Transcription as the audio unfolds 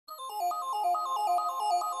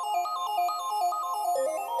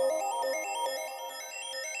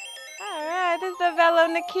the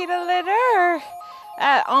Vello Nikita litter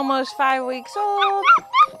at almost 5 weeks old.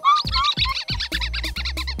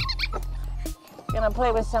 Gonna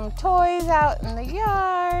play with some toys out in the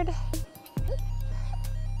yard.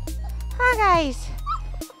 Hi guys.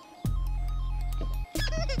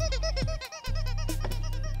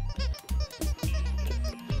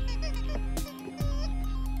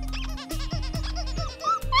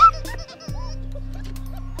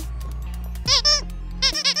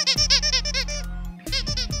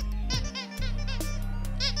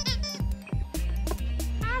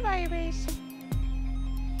 Babies.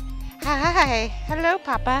 Hi. Hello,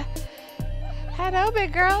 Papa. Hello,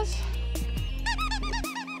 big girls.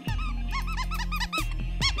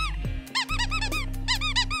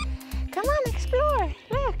 Come on, explore.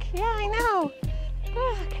 Look. Yeah, I know.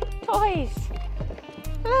 Look, toys.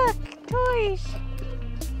 Look, toys.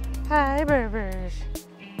 Hi, Berbers.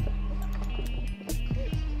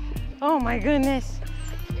 Oh my goodness.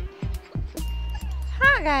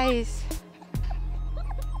 Hi, guys.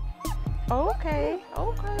 Okay,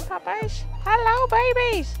 Popeyes. Hello,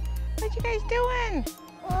 babies. What you guys doing?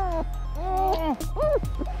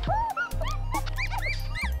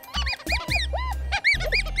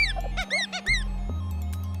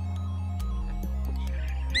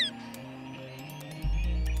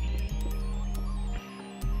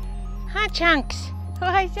 Hi, chunks.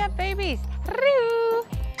 What's up, babies?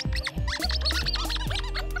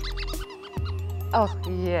 Oh,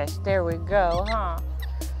 yes, there we go, huh?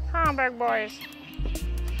 Huh, big boys.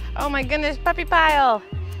 Oh my goodness, puppy pile.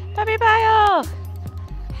 Puppy pile.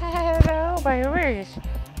 Hello, babies.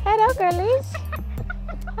 Hello, girlies.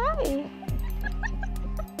 Hi.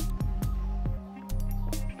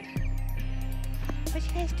 What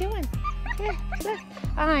you guys doing? Here, look.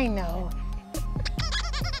 I know.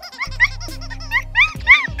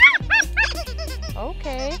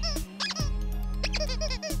 Okay.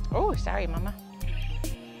 Oh, sorry, Mama.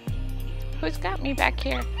 Who's got me back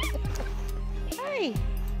here? Hi.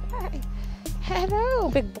 Hi. Hello,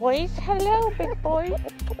 big boys. Hello, big boys.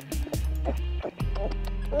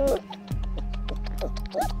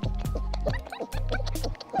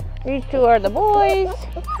 These two are the boys.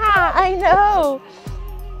 Ha, I know.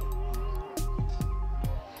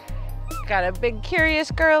 Got a big curious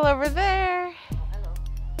girl over there.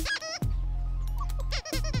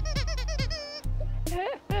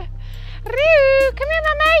 Roo, come here,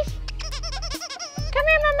 Mama. Come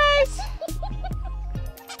here, Mama.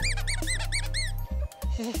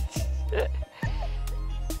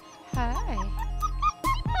 Hi.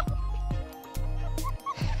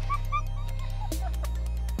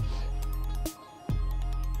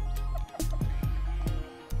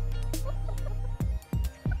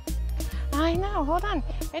 I know, hold on.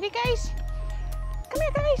 Ready, guys? Come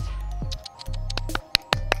here, guys.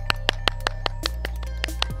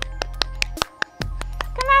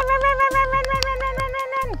 Come on,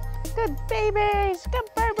 run. Good babies, good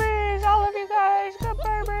babies, all of you guys, good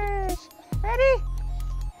babies. Ready?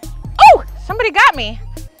 Oh, somebody got me.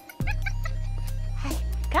 Hi,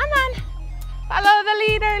 come on. Follow the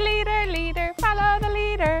leader, leader, follow the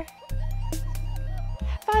leader.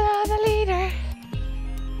 Follow the leader.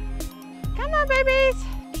 Come on, babies.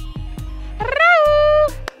 Row.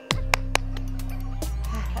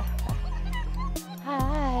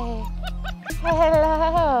 Hi.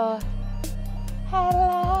 Hello.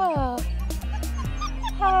 Hello.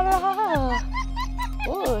 Hello.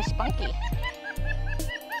 Ooh, spunky.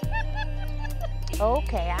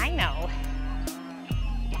 Okay, I know.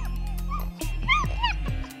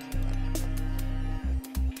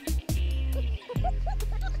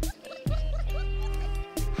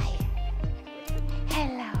 Hi.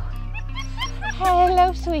 Hello.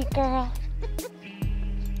 Hello, sweet girl.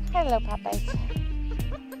 Hello, Popeyes.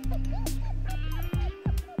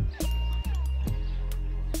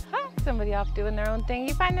 Somebody off doing their own thing.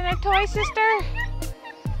 You finding a toy, sister?